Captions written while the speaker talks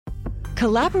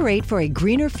Collaborate for a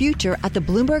greener future at the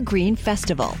Bloomberg Green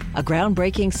Festival, a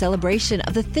groundbreaking celebration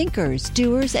of the thinkers,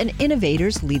 doers, and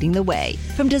innovators leading the way.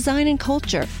 From design and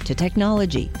culture to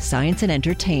technology, science, and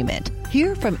entertainment.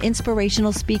 Hear from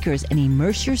inspirational speakers and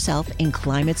immerse yourself in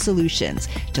climate solutions.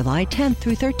 July 10th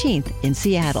through 13th in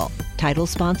Seattle. Title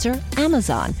sponsor,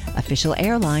 Amazon. Official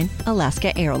airline,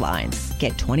 Alaska Airlines.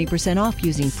 Get 20% off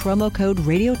using promo code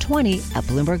Radio20 at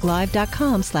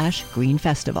BloombergLive.com/Green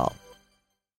Festival.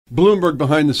 Bloomberg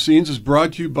Behind the Scenes is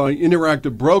brought to you by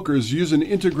Interactive Brokers. Use an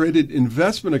integrated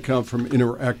investment account from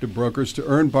Interactive Brokers to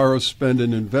earn, borrow, spend,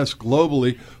 and invest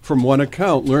globally from one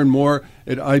account. Learn more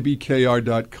at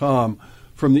ibkr.com.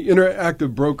 From the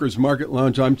Interactive Brokers Market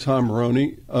Lounge, I'm Tom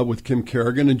Maroney with Kim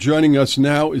Kerrigan, and joining us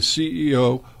now is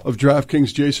CEO of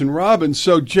DraftKings, Jason Robins.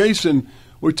 So, Jason,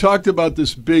 we talked about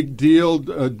this big deal,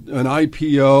 an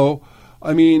IPO.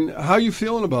 I mean, how are you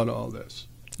feeling about all this?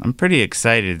 I'm pretty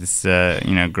excited. It's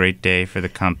a great day for the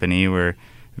company. We're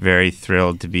very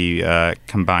thrilled to be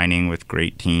combining with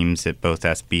great teams at both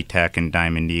SB Tech and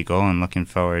Diamond Eagle, and looking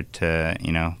forward to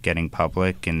getting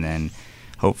public and then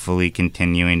hopefully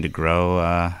continuing to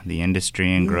grow the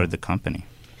industry and grow the company.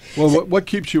 Well, what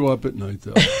keeps you up at night,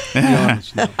 though? Be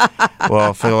honest now.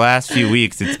 Well, for the last few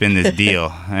weeks, it's been this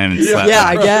deal. I haven't slept. Yeah,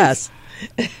 I guess.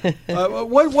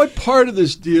 What part of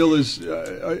this deal is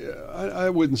I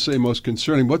wouldn't say most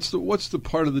concerning? What's the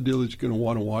part of the deal that you're going to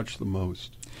want to watch the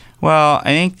most? Well,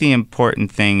 I think the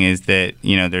important thing is that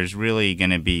there's really going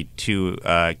to be two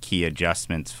key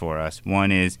adjustments for us.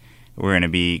 One is we're going to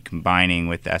be combining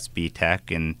with SB Tech,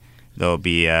 and there'll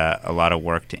be a lot of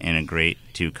work to integrate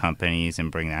two companies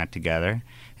and bring that together.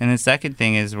 And the second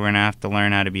thing is we're going to have to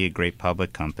learn how to be a great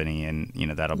public company, and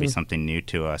that'll be something new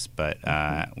to us. But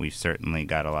we've certainly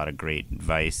got a lot of great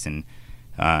advice, and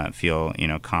feel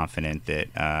confident that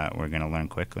we're going to learn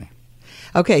quickly.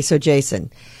 Okay, so Jason,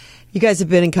 you guys have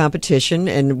been in competition,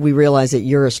 and we realize that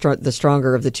you're the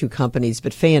stronger of the two companies,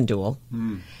 but FanDuel.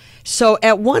 So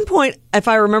at one point, if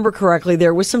I remember correctly,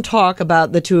 there was some talk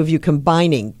about the two of you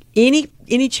combining.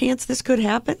 Any chance this could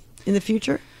happen in the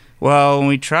future? Well, when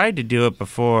we tried to do it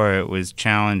before, it was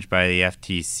challenged by the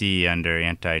FTC under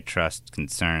antitrust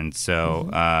concerns. So,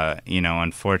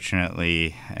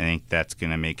 unfortunately, I think that's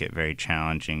going to make it very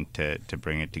challenging to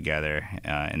bring it together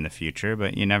in the future.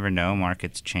 But you never know.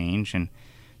 Markets change, and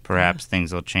perhaps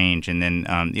things will change. And then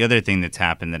the other thing that's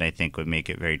happened that I think would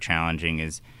make it very challenging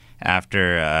is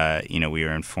after, we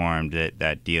were informed that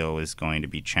that deal was going to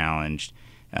be challenged,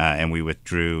 and we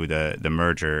withdrew the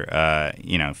merger,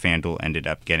 FanDuel ended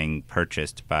up getting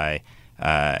purchased by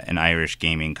an Irish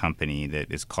gaming company that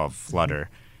is called Flutter.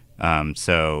 I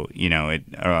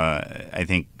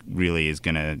think really is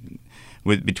going to,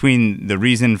 between the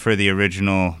reason for the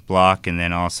original block and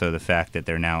then also the fact that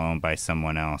they're now owned by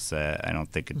someone else, I don't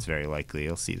think it's very likely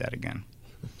you'll see that again.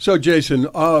 So, Jason,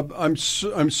 I'm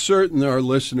certain our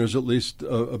listeners, at least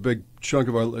a big chunk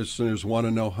of our listeners, want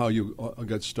to know how you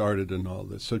got started in all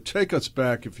this. So take us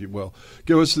back, if you will.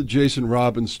 Give us the Jason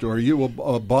Robins story. You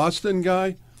a Boston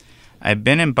guy? I've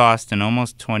been in Boston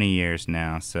almost 20 years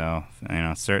now, so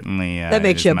certainly that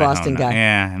makes you a Boston guy.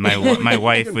 Yeah, my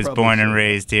wife was born and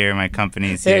raised here. My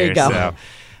company's there here, you go. So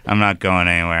I'm not going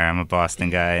anywhere. I'm a Boston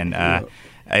guy, and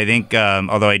I think,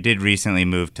 although I did recently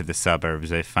move to the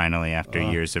suburbs, I finally, after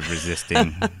years of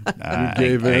resisting, I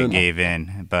gave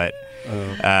in. But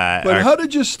how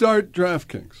did you start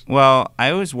DraftKings? Well,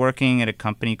 I was working at a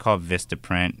company called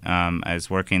Vistaprint. I was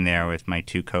working there with my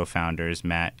two co-founders,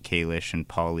 Matt Kalish and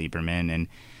Paul Lieberman, and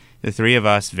the three of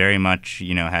us very much,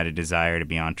 had a desire to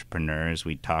be entrepreneurs.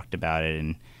 We talked about it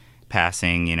in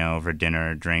passing, over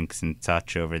dinner, drinks, and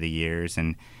such over the years,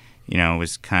 and it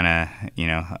was kind of,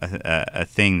 a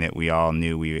thing that we all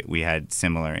knew we had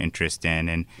similar interest in.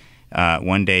 And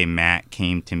one day Matt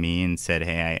came to me and said,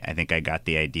 hey, I think I got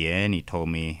the idea. And he told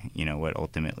me, what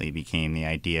ultimately became the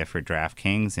idea for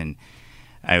DraftKings. And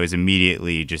I was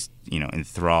immediately just,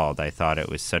 enthralled. I thought it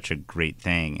was such a great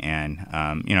thing. And,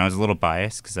 I was a little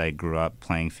biased because I grew up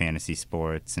playing fantasy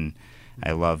sports and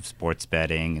I love sports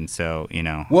betting. And so,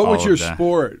 What was your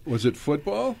sport? Was it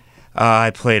football? I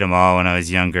played them all when I was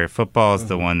younger. Football is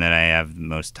the one that I have the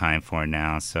most time for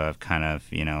now, so I've kind of,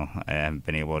 I haven't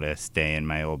been able to stay in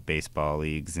my old baseball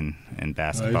leagues and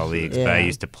basketball leagues, but I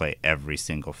used to play every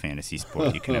single fantasy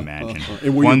sport you can imagine.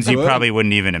 Ones you probably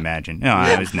wouldn't even imagine. No,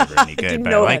 I was never any good,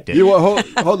 but I liked it.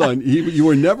 Hold on. You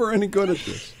were never any good at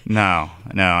this? No,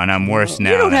 and I'm worse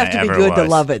now. You don't have than to I be good was. to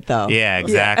love it, though. Yeah,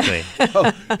 exactly.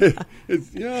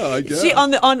 I guess. See,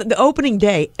 on the opening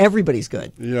day, everybody's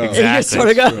good. Yeah, exactly. Sort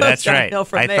of goes.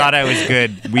 That's right. I thought I was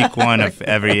good week 1 of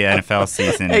every NFL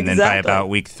season, and then by about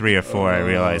week 3 or 4, I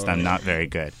realized I'm not very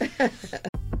good.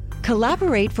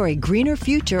 Collaborate for a greener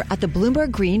future at the Bloomberg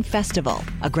Green Festival,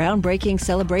 a groundbreaking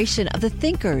celebration of the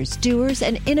thinkers, doers,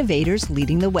 and innovators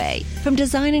leading the way. From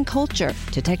design and culture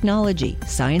to technology,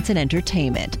 science, and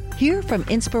entertainment. Hear from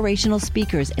inspirational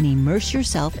speakers and immerse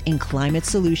yourself in climate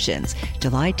solutions.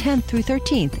 July 10th through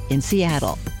 13th in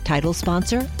Seattle. Title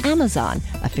sponsor, Amazon.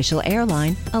 Official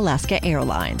airline, Alaska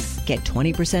Airlines. Get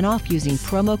 20% off using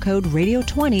promo code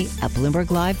radio20 at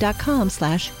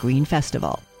bloomberglive.com/Green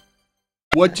Festival.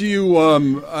 What do you?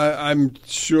 I'm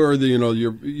sure that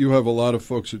you have a lot of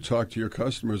folks who talk to your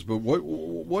customers, but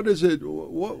what is it?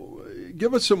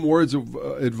 Give us some words of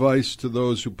advice to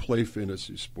those who play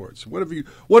fantasy sports. What have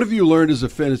you learned as a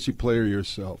fantasy player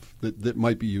yourself that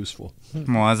might be useful?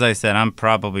 Well, as I said, I'm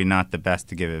probably not the best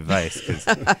to give advice because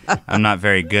I'm not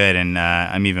very good, and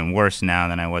I'm even worse now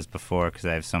than I was before because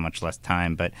I have so much less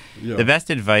time. But the best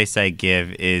advice I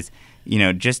give is,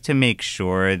 just to make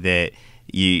sure that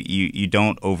you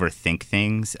don't overthink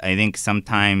things. I think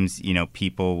sometimes,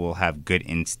 people will have good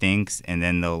instincts and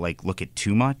then they'll look at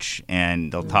too much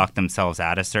and they'll talk themselves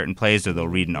out of certain plays, or they'll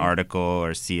read an article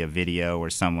or see a video where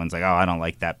someone's like, oh, I don't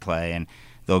like that play, and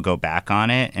they'll go back on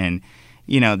it. And,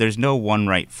 there's no one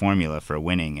right formula for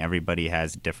winning. Everybody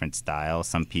has a different style.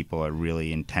 Some people are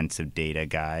really intensive data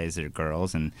guys or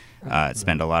girls and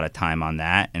spend a lot of time on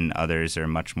that, and others are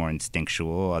much more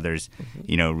instinctual. Others,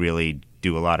 really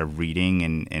do a lot of reading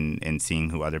and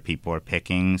seeing who other people are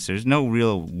picking. So there's no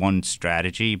real one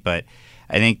strategy, but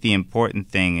I think the important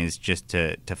thing is just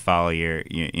to follow your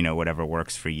whatever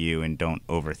works for you and don't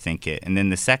overthink it. And then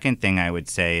the second thing I would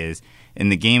say is, in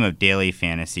the game of daily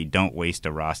fantasy, don't waste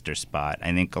a roster spot.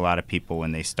 I think a lot of people,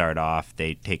 when they start off,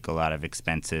 they take a lot of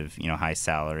expensive, high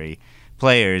salary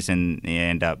players, and they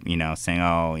end up, saying,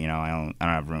 oh, I don't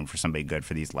have room for somebody good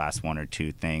for these last 1 or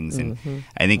 2 things. And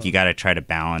I think you got to try to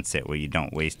balance it where you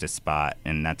don't waste a spot,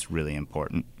 and that's really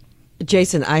important.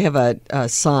 Jason, I have a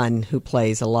son who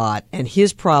plays a lot, and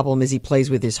his problem is he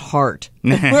plays with his heart.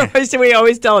 We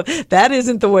always tell him that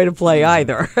isn't the way to play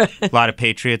either. A lot of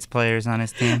Patriots players on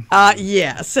his team?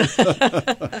 Yes.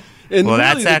 Well,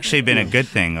 that's actually been a good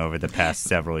thing over the past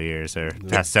several years or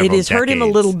past several decades. It has hurt him a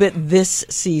little bit this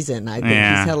season. I think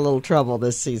he's had a little trouble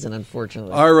this season,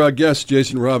 unfortunately. Our guest,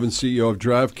 Jason Robins, CEO of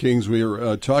DraftKings, we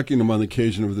were talking to him on the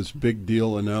occasion of this big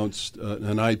deal announced,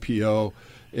 an IPO,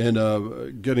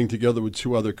 and getting together with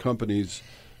 2 other companies.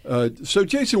 So,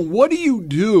 Jason, what do you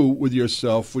do with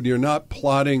yourself when you're not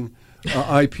plotting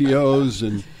IPOs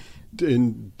and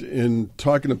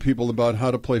talking to people about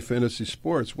how to play fantasy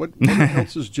sports? What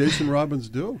else does Jason Robins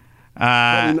do?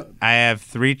 I have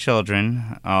 3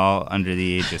 children, all under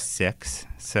the age of 6.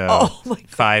 So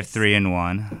 5, 3, and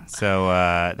 1. So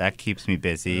that keeps me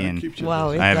busy.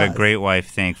 I have a great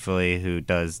wife, thankfully, who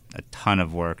does a ton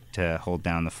of work to hold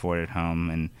down the fort at home,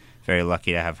 and very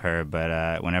lucky to have her.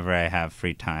 But whenever I have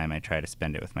free time, I try to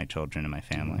spend it with my children and my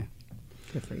family.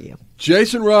 Good for you.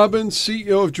 Jason Robins,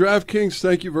 CEO of DraftKings,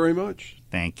 thank you very much.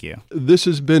 Thank you. This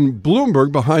has been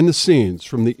Bloomberg Behind the Scenes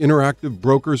from the Interactive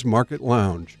Brokers Market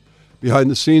Lounge.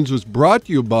 Behind the Scenes was brought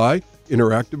to you by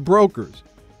Interactive Brokers.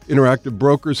 Interactive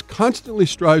Brokers constantly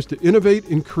strives to innovate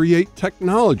and create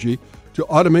technology to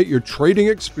automate your trading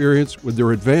experience with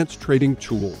their advanced trading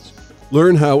tools.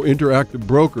 Learn how Interactive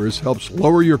Brokers helps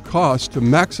lower your costs to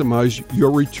maximize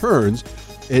your returns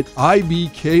at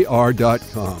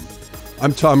ibkr.com.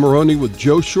 I'm Tom Maroney with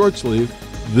Joe Shortsleeve.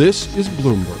 This is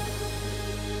Bloomberg.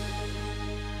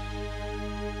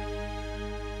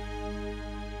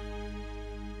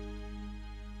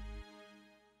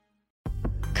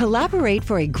 Collaborate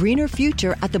for a greener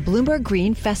future at the Bloomberg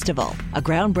Green Festival, a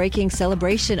groundbreaking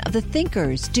celebration of the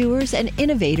thinkers, doers, and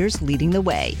innovators leading the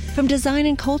way. From design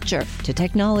and culture to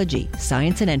technology,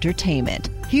 science, and entertainment.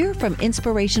 Hear from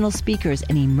inspirational speakers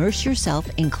and immerse yourself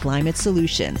in climate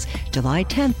solutions. July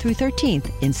 10th through 13th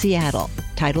in Seattle.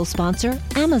 Title sponsor,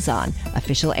 Amazon.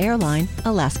 Official airline,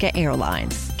 Alaska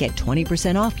Airlines. Get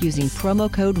 20% off using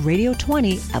promo code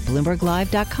radio20 at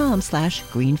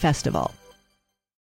bloomberglive.com/Green Festival.